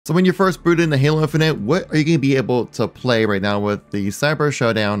So when you first boot into Halo Infinite, what are you going to be able to play right now with the Cyber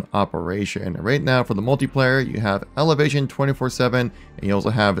Showdown operation? Right now for the multiplayer, you have Elevation 24/7, and you also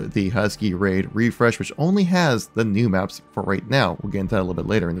have the Husky Raid Refresh, which only has the new maps for right now. We'll get into that a little bit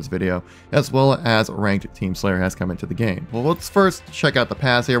later in this video, as well as Ranked Team Slayer has come into the game. Well, let's first check out the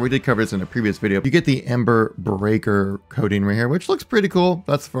pass here. We did cover this in a previous video. You get the Ember Breaker coding right here, which looks pretty cool.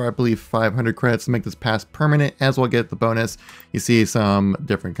 That's for, I believe, 500 credits to make this pass permanent, as well get the bonus. You see some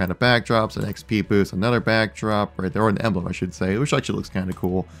different kind of backdrops, an XP boost, another backdrop right there, or an emblem I should say, which actually looks kind of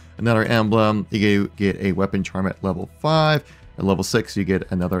cool. Another emblem, you get a weapon charm at level 5, at level 6 you get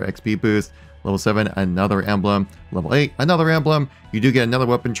another XP boost, level 7 another emblem, level 8 another emblem. You do get another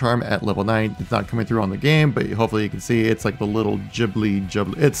weapon charm at level 9. It's not coming through on the game, but hopefully you can see it's like the little jibbly,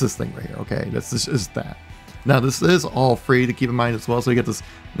 it's this thing right here, okay? This is that. Now this is all free to keep in mind as well, so you get this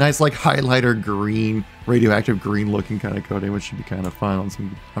nice like highlighter green, radioactive green looking kind of coating, which should be kind of fun on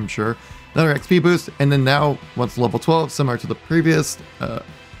some, I'm sure. Another XP boost, and then now once level 12, similar to the previous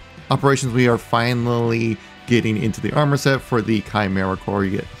operations, we are finally getting into the armor set for the Chimera Core.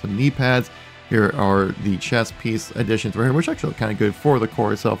 You get some knee pads. Here are the chest piece additions right here, which actually look kind of good for the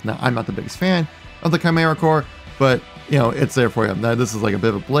core itself. Now I'm not the biggest fan of the Chimera Core, but you know, it's there for you. Now this is like a bit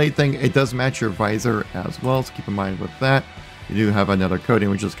of a blade thing. It does match your visor as well, so keep in mind with that. You do have another coating,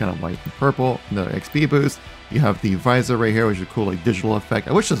 which is kind of white and purple, another XP boost. You have the visor right here, which is a cool like digital effect.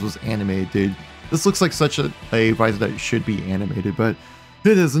 I wish this was animated, dude. This looks like such a visor that should be animated, but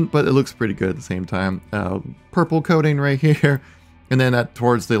it isn't, but it looks pretty good at the same time. Purple coating right here. And then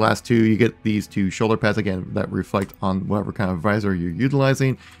towards the last two, you get these two shoulder pads again that reflect on whatever kind of visor you're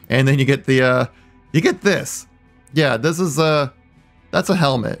utilizing. And then you get the, you get this. Yeah, this is that's a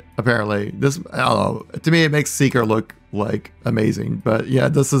helmet, apparently. This, I don't know, to me it makes Seeker look like amazing, but yeah,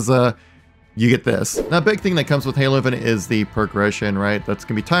 this is you get this. Now, a big thing that comes with Halo Infinite is the progression, right? That's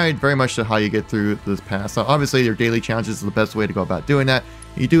gonna be tied very much to how you get through this pass. So obviously your daily challenges is the best way to go about doing that.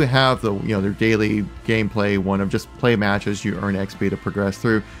 You do have the, you know, their daily gameplay one of just play matches, you earn XP to progress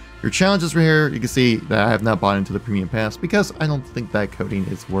through. Your challenges right here, you can see that I have not bought into the premium pass because I don't think that coding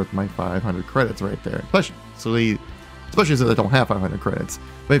is worth my 500 credits right there. Especially since I don't have 500 credits.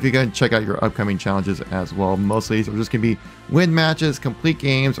 But if you go and check out your upcoming challenges as well, most of these are just going to be win matches, complete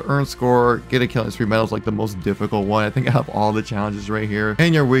games, earn score, get a kill and 3 medals, like the most difficult one. I think I have all the challenges right here.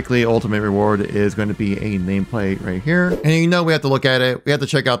 And your weekly ultimate reward is going to be a nameplate right here. And you know we have to look at it. We have to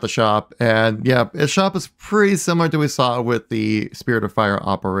check out the shop. And yeah, the shop is pretty similar to what we saw with the Spirit of Fire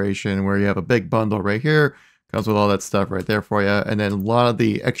operation, where you have a big bundle right here. Comes with all that stuff right there for you. And then a lot of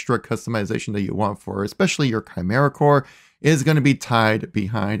the extra customization that you want for, especially your Chimera Core, is going to be tied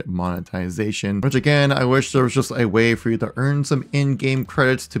behind monetization. Which again, I wish there was just a way for you to earn some in-game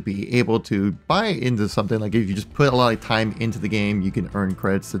credits to be able to buy into something. Like if you just put a lot of time into the game, you can earn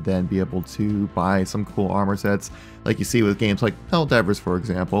credits to then be able to buy some cool armor sets, like you see with games like Helldivers, for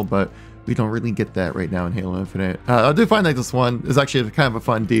example. But we don't really get that right now in Halo Infinite. I do find like this one is actually kind of a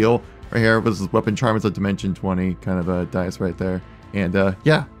fun deal. Right here was this weapon charm. It's a dimension 20 kind of a dice right there. And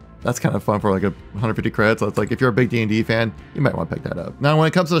yeah, that's kind of fun for like 150 credits. So it's like if you're a big D&D fan, you might want to pick that up. Now, when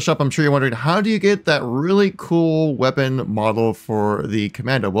it comes to the shop, I'm sure you're wondering, how do you get that really cool weapon model for the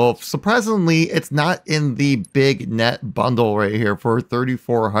Commando? Well, surprisingly, it's not in the big net bundle right here for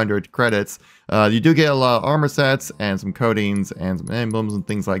 3,400 credits. You do get a lot of armor sets and some coatings and some emblems and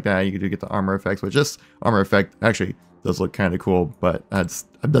things like that. You do get the armor effects, which this armor effect actually does look kind of cool, but I'm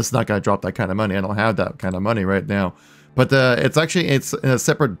just not gonna drop that kind of money. I don't have that kind of money right now. But it's in a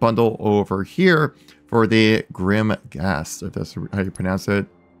separate bundle over here for the Grim Gas, if that's how you pronounce it.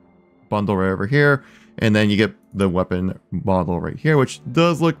 Bundle right over here, and then you get the weapon model right here, which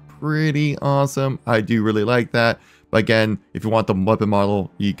does look pretty awesome. I do really like that. But again, if you want the weapon model,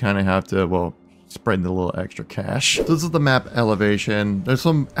 you kind of have to, well, spread a little extra cash. So this is the map elevation. There's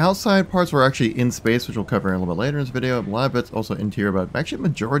some outside parts where we're actually in space, which we'll cover a little bit later in this video. A lot of it's also interior, but actually the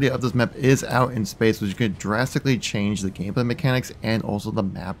majority of this map is out in space, which could drastically change the gameplay mechanics and also the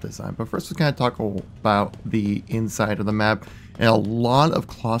map design. But first, we kind of talk about the inside of the map. And a lot of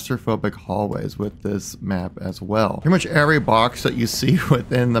claustrophobic hallways with this map as well. Pretty much every box that you see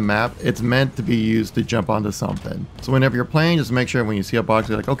within the map, it's meant to be used to jump onto something. So whenever you're playing, just make sure when you see a box,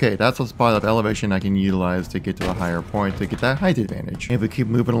 you're like, okay, that's a spot of elevation I can utilize to get to a higher point to get that height advantage. And if we keep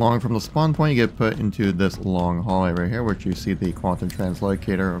moving along from the spawn point, you get put into this long hallway right here, which you see the quantum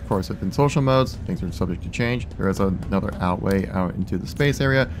translocator. Of course, if in social modes, things are subject to change. There is another outway out into the space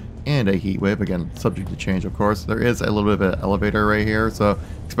area, and a heat wave, again subject to change of course. There is a little bit of an elevator right here, so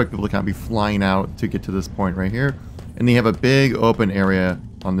expect people to kind of be flying out to get to this point right here. And you have a big open area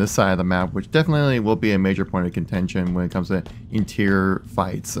on this side of the map, which definitely will be a major point of contention when it comes to interior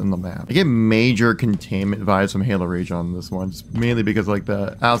fights in the map. I get major containment vibes from Halo Reach on this one, just mainly because like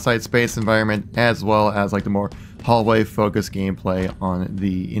the outside space environment as well as like the more hallway focused gameplay on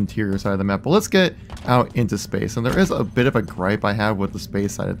the interior side of the map. But let's get out into space, and there is a bit of a gripe I have with the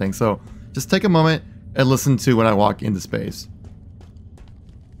space side of things, so just take a moment and listen to when I walk into space.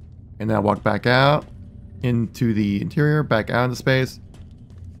 And then I walk back out into the interior, back out into space.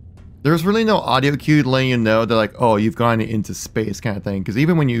 There's really no audio cue letting you know that like, oh, you've gone into space kind of thing. Because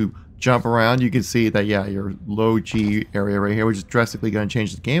even when you jump around, you can see that, yeah, your low G area right here, which is drastically going to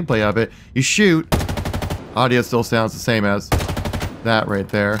change the gameplay of it. You shoot, audio still sounds the same as that right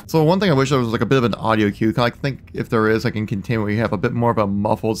there. So one thing I wish there was like a bit of an audio cue. I think if there is, I can continue where you have a bit more of a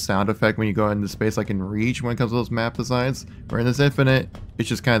muffled sound effect when you go into space like in Reach when it comes to those map designs. Or in this Infinite, it's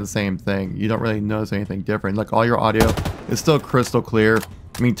just kind of the same thing. You don't really notice anything different. Like all your audio is still crystal clear.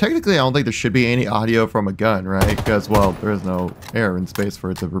 I mean, technically, I don't think there should be any audio from a gun, right? Because, well, there is no air in space for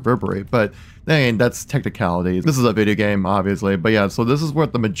it to reverberate. But, then that's technicality. This is a video game, obviously. But yeah, so this is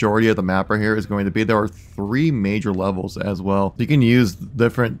what the majority of the map right here is going to be. There are 3 major levels as well. You can use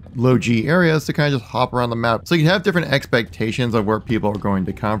different low G areas to kind of just hop around the map. So you have different expectations of where people are going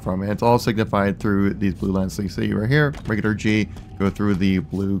to come from. And it's all signified through these blue lines. So you see right here, regular G, go through the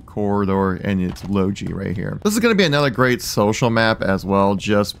blue corridor, and it's low G right here. This is going to be another great social map as well,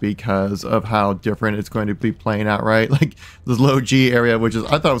 just because of how different it's going to be playing out, right? Like this low G area, which is,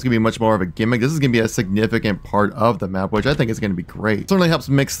 I thought it was going to be much more of a gimmick. This is going to be a significant part of the map, which I think is going to be great. Certainly helps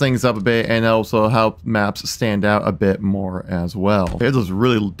mix things up a bit and also help maps stand out a bit more as well. There's this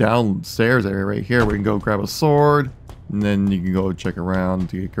really downstairs area right here where you can go grab a sword, and then you can go check around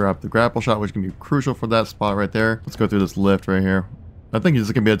to grab the grapple shot, which can be crucial for that spot right there. Let's go through this lift right here. I think this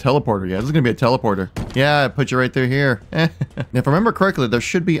is going to be a teleporter. Yeah, this is going to be a teleporter. Yeah, I put you right through here. If I remember correctly, there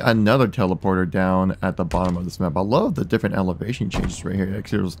should be another teleporter down at the bottom of this map. I love the different elevation changes right here.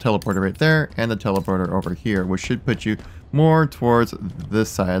 Actually, there's a teleporter right there and a teleporter over here, which should put you more towards this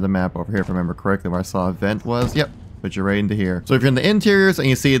side of the map over here, if I remember correctly, where I saw a vent was. Yep. Put you right into here. So if you're in the interiors and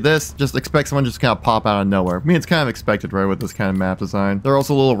you see this, just expect someone just kind of pop out of nowhere. I mean, it's kind of expected, right, with this kind of map design. There are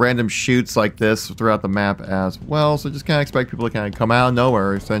also little random shoots like this throughout the map as well, so just kind of expect people to kind of come out of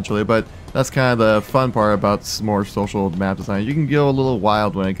nowhere, essentially. But that's kind of the fun part about more social map design. You can go a little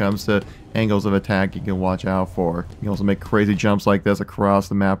wild when it comes to angles of attack you can watch out for. You can also make crazy jumps like this across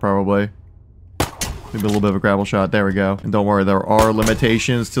the map, probably. Maybe a little bit of a grapple shot. There we go. And don't worry, there are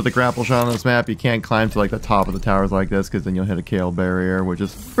limitations to the grapple shot on this map. You can't climb to like the top of the towers like this, because then you'll hit a KO barrier, which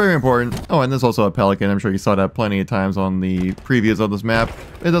is very important. Oh, and there's also a pelican. I'm sure you saw that plenty of times on the previews of this map.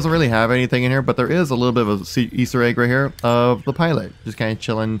 It doesn't really have anything in here, but there is a little bit of a Easter egg right here of the pilot. Just kind of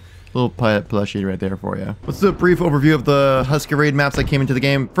chilling. Little pilot plushie right there for you. Let's do a brief overview of the Husky raid maps that came into the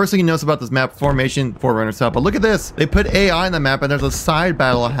game. First thing you notice about this map, formation, Forerunner style. But look at this. They put AI in the map and there's a side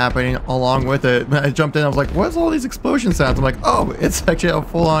battle happening along with it. When I jumped in, I was like, what's all these explosion sounds? I'm like, oh, it's actually a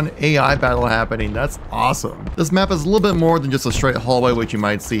full-on AI battle happening. That's awesome. This map is a little bit more than just a straight hallway, which you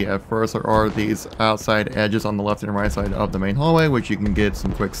might see at first. There are these outside edges on the left and right side of the main hallway, which you can get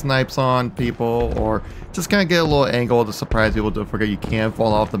some quick snipes on people, or just kind of get a little angle to surprise people. Don't forget you can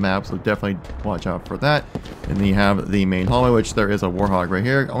fall off the map, so definitely watch out for that. And then you have the main hallway, which there is a Warthog right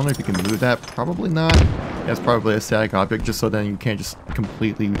here. I wonder if you can move that. Probably not. That's probably a static object, just so then you can't just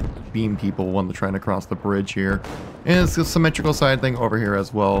completely beam people when they're trying to cross the bridge here. And it's a symmetrical side thing over here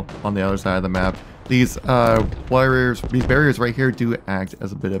as well on the other side of the map. These barriers right here do act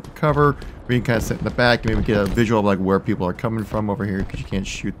as a bit of a cover, where you can kind of sit in the back and maybe get a visual of like where people are coming from over here, because you can't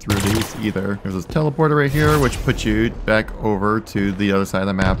shoot through these either. There's this teleporter right here, which puts you back over to the other side of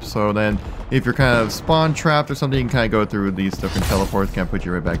the map. So then if you're kind of spawn trapped or something, you can kind of go through these different teleports, kind of put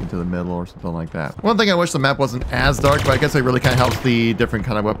you right back into the middle or something like that. One thing I wish the map wasn't as dark, but I guess it really kind of helps the different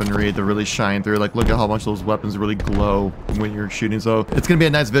kind of weaponry to really shine through. Like, look at how much those weapons really glow when you're shooting. So it's going to be a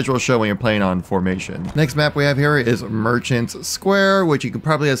nice visual show when you're playing on formation. Next map we have here is Merchant Square, which you can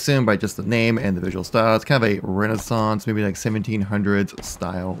probably assume by just the name and the visual style. It's kind of a Renaissance, maybe like 1700s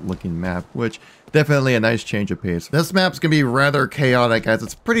style looking map, which definitely a nice change of pace. This map's gonna be rather chaotic as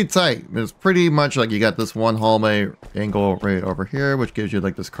it's pretty tight. It's pretty much like you got this one hallway angle right over here, which gives you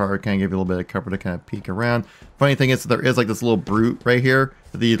like this card, kind of give you a little bit of cover to kind of peek around. Funny thing is there is like this little brute right here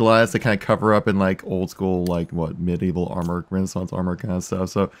that they utilize to kind of cover up in like old school, like what, medieval armor, Renaissance armor kind of stuff.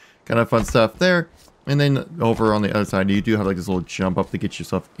 So kind of fun stuff there. And then over on the other side, you do have like this little jump up to get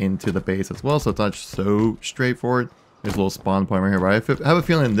yourself into the base as well. So it's not so straightforward. There's a little spawn point right here, but I have a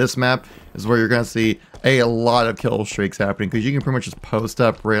feeling this map is where you're going to see a lot of kill streaks happening, because you can pretty much just post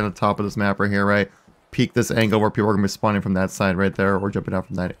up right on the top of this map right here, right? peak this angle where people are going to be spawning from that side right there or jumping out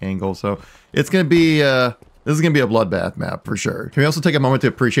from that angle. So it's going to be this is going to be a bloodbath map for sure. Can we also take a moment to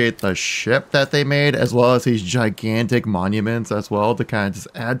appreciate the ship that they made, as well as these gigantic monuments as well, to kind of just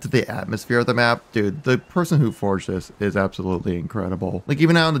add to the atmosphere of the map? Dude, the person who forged this is absolutely incredible. Like,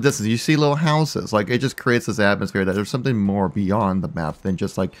 even out in the distance, you see little houses. Like, it just creates this atmosphere that there's something more beyond the map than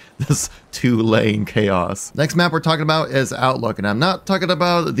just like this two-lane chaos. Next map we're talking about is Outlook, and I'm not talking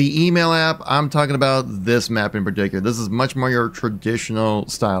about the email app. I'm talking about this map in particular. This is much more your traditional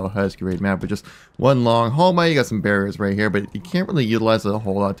style Husky raid map with just one long hallway. You got some barriers right here, but you can't really utilize it a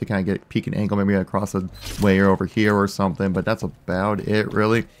whole lot to kind of get peak and angle, maybe across the way or over here or something, but that's about it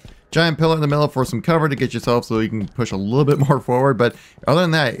really. Giant pillar in the middle for some cover to get yourself so you can push a little bit more forward, but other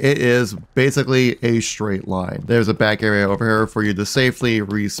than that, it is basically a straight line. There's a back area over here for you to safely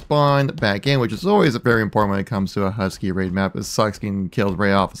respawn back in, which is always very important when it comes to a Husky raid map. It sucks getting killed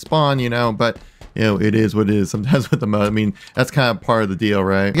right off the spawn, you know, but you know, it is what it is sometimes with the mode. I mean, that's kind of part of the deal,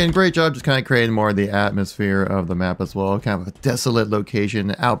 right? Again, great job just kind of creating more of the atmosphere of the map as well. Kind of a desolate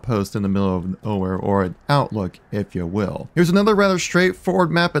location, outpost in the middle of nowhere, or an outlook, if you will. Here's another rather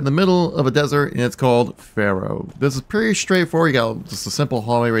straightforward map in the middle of a desert, and it's called Pharaoh. This is pretty straightforward. You got just a simple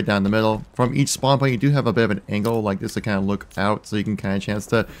hallway right down the middle. From each spawn point, you do have a bit of an angle like this to kind of look out, so you can kind of chance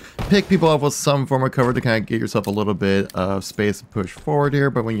to pick people off with some form of cover to kind of get yourself a little bit of space to push forward here.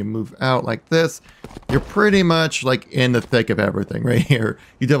 But when you move out like this, you're pretty much like in the thick of everything right here.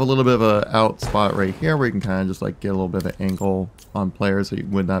 You do have a little bit of a out spot right here where you can kind of just like get a little bit of an angle on players that you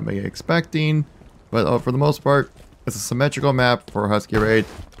would not be expecting. But for the most part, it's a symmetrical map for Husky raid.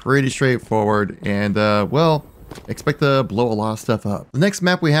 Pretty straightforward, and well, expect to blow a lot of stuff up. The next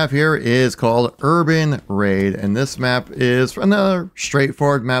map we have here is called Urban Raid, and this map is another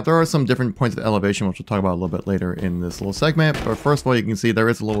straightforward map. There are some different points of elevation, which we'll talk about a little bit later in this little segment. But first of all, you can see there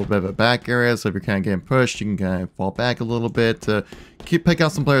is a little bit of a back area, so if you're kind of getting pushed, you can kind of fall back a little bit to pick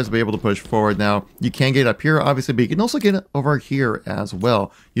out some players to be able to push forward. Now, you can get up here, obviously, but you can also get over here as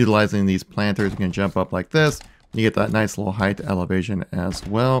well. Utilizing these planters, you can jump up like this. You get that nice little height elevation as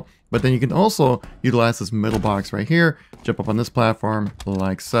well. But then you can also utilize this middle box right here, jump up on this platform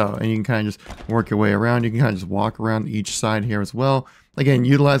like so. And you can kind of just work your way around. You can kind of just walk around each side here as well. Again,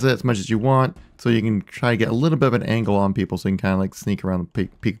 utilize it as much as you want, so you can try to get a little bit of an angle on people, so you can kind of like sneak around the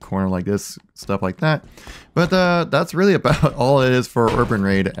peak corner like this, stuff like that. But that's really about all it is for Urban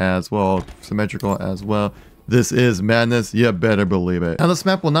Raid as well, symmetrical as well. This is madness, you better believe it. Now, this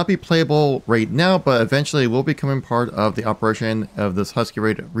map will not be playable right now, but eventually will be becoming part of the operation of this Husky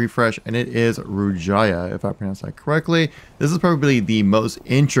raid refresh, and it is Rujaya, if I pronounce that correctly. This is probably the most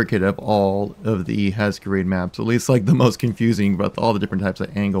intricate of all of the Husky raid maps, at least like the most confusing about all the different types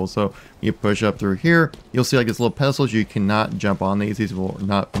of angles. So you push up through here, you'll see like these little pedestals. You cannot jump on these. These will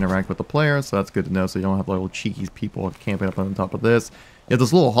not interact with the player, so that's good to know, so you don't have little cheeky people camping up on top of this. You have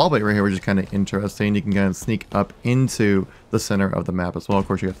this little hallway right here, which is kind of interesting. You can kind of sneak up into the center of the map as well. Of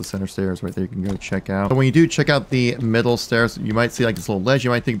course, you got the center stairs right there you can go check out. But when you do check out the middle stairs, you might see like this little ledge you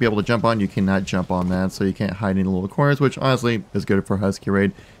might think be able to jump on. You cannot jump on that, so you can't hide in the little corners, which honestly is good for Husky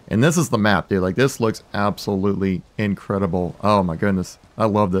raid. And this is the map, dude. Like, this looks absolutely incredible. Oh my goodness. I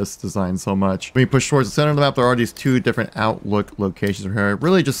love this design so much. When you push towards the center of the map, there are these two different outlook locations right here,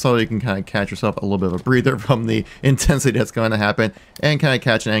 really just so you can kind of catch yourself a little bit of a breather from the intensity that's going to happen, and kind of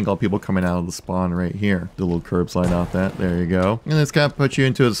catch an angle of people coming out of the spawn right here. Do a little curb slide off that. There you go. And this kind of puts you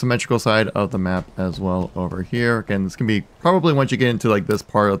into a symmetrical side of the map as well over here. Again, this can be probably once you get into like this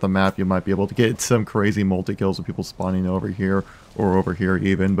part of the map, you might be able to get some crazy multi-kills with people spawning over here or over here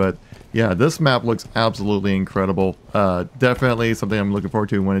even. But yeah, this map looks absolutely incredible. Definitely something I'm looking forward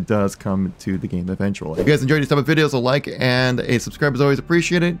to when it does come to the game eventually. If you guys enjoyed these type of videos, a like and a subscribe is always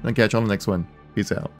appreciated. I'll catch you on the next one. Peace out.